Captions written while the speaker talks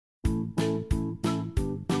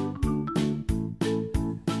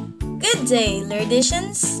Good day,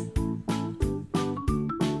 Lerdicians!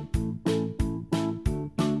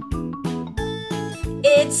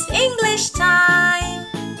 It's English time!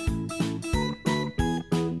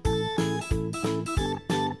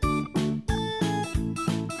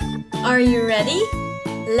 Are you ready?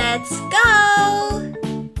 Let's go!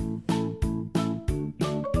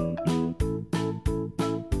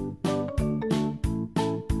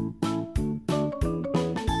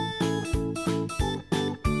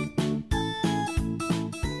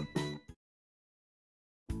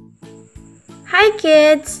 Hi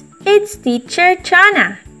kids, it's Teacher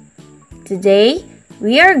Chana. Today,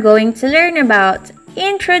 we are going to learn about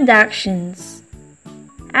introductions.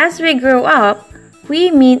 As we grow up, we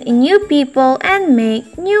meet new people and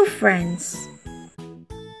make new friends.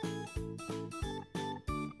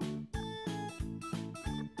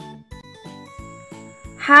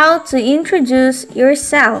 How to introduce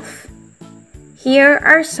yourself. Here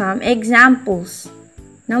are some examples.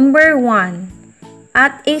 Number 1.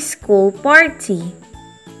 At a school party.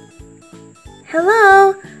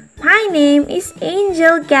 Hello, my name is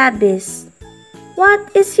Angel Gabis. What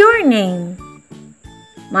is your name?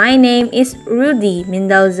 My name is Rudy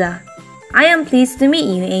Mendoza. I am pleased to meet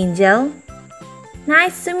you, Angel.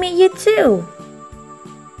 Nice to meet you too.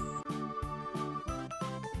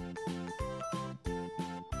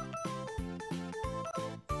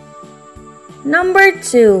 Number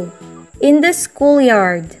 2. In the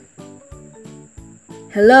schoolyard.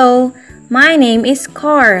 Hello, my name is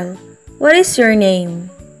Carl. What is your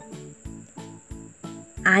name?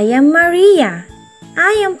 I am Maria.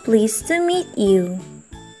 I am pleased to meet you.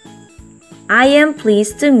 I am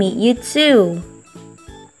pleased to meet you too.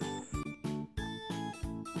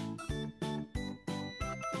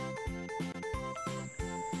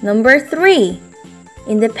 Number 3.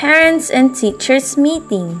 In the parents and teachers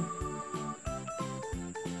meeting.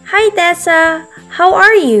 Hi Tessa, how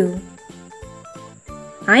are you?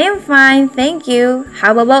 I am fine, thank you.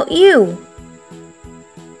 How about you?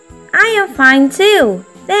 I am fine too,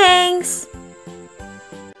 thanks.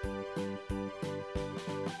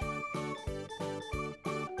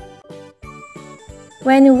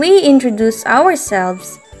 When we introduce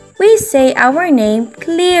ourselves, we say our name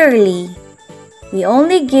clearly. We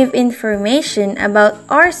only give information about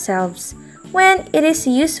ourselves when it is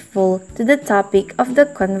useful to the topic of the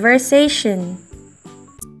conversation.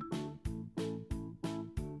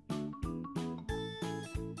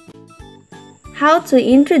 How to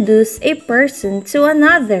introduce a person to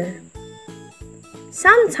another.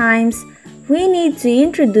 Sometimes we need to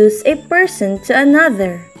introduce a person to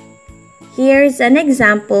another. Here's an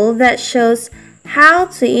example that shows how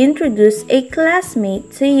to introduce a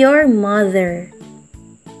classmate to your mother.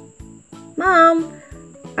 Mom,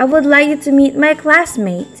 I would like you to meet my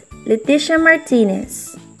classmate, Leticia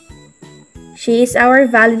Martinez. She is our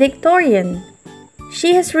valedictorian.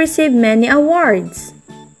 She has received many awards.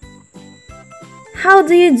 How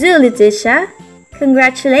do you do, Leticia?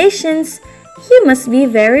 Congratulations! You must be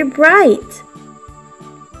very bright.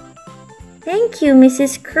 Thank you,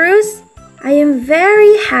 Mrs. Cruz. I am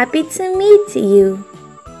very happy to meet you.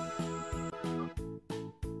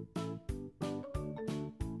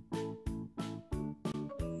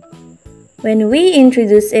 When we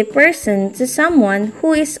introduce a person to someone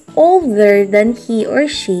who is older than he or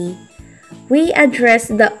she, we address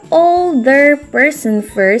the older person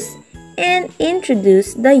first and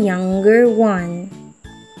introduce the younger one.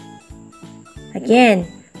 Again,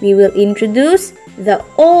 we will introduce the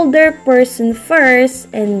older person first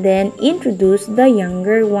and then introduce the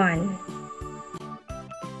younger one.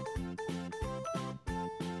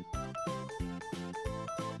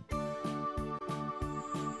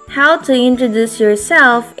 How to introduce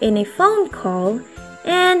yourself in a phone call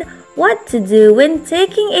and what to do when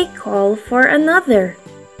taking a call for another.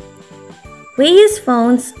 We use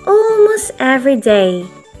phones almost every day.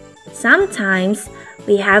 Sometimes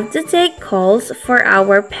we have to take calls for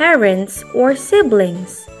our parents or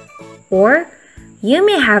siblings. Or you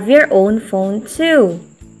may have your own phone too.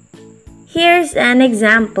 Here's an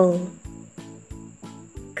example.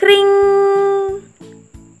 Kring!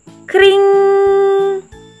 Kring!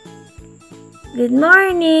 Good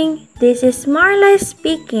morning, this is Marla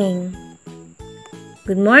speaking.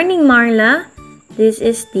 Good morning, Marla. This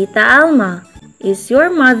is Tita Alma. Is your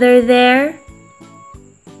mother there?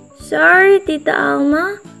 Sorry, Tita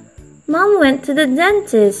Alma. Mom went to the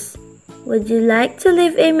dentist. Would you like to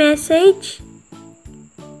leave a message?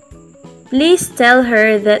 Please tell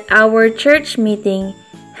her that our church meeting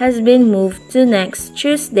has been moved to next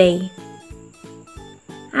Tuesday.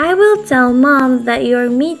 I will tell Mom that your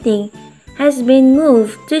meeting has been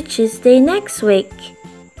moved to Tuesday next week.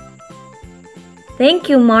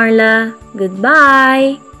 Thank you, Marla.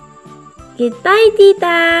 Goodbye. Goodbye,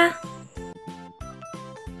 Tita.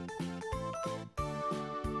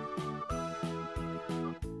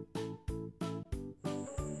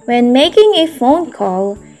 When making a phone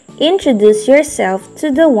call, introduce yourself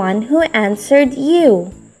to the one who answered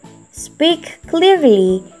you. Speak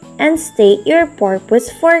clearly and state your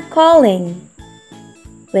purpose for calling.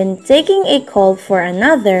 When taking a call for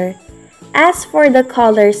another, ask for the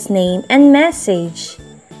caller's name and message.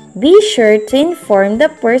 Be sure to inform the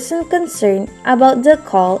person concerned about the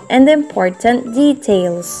call and important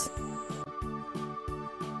details.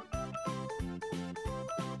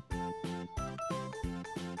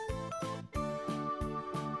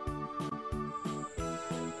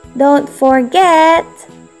 Don't forget,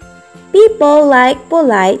 people like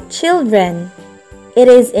polite children. It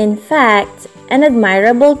is in fact an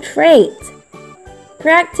admirable trait.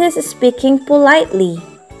 Practice speaking politely,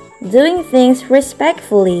 doing things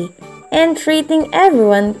respectfully, and treating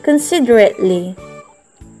everyone considerately.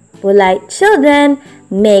 Polite children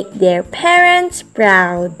make their parents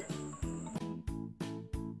proud.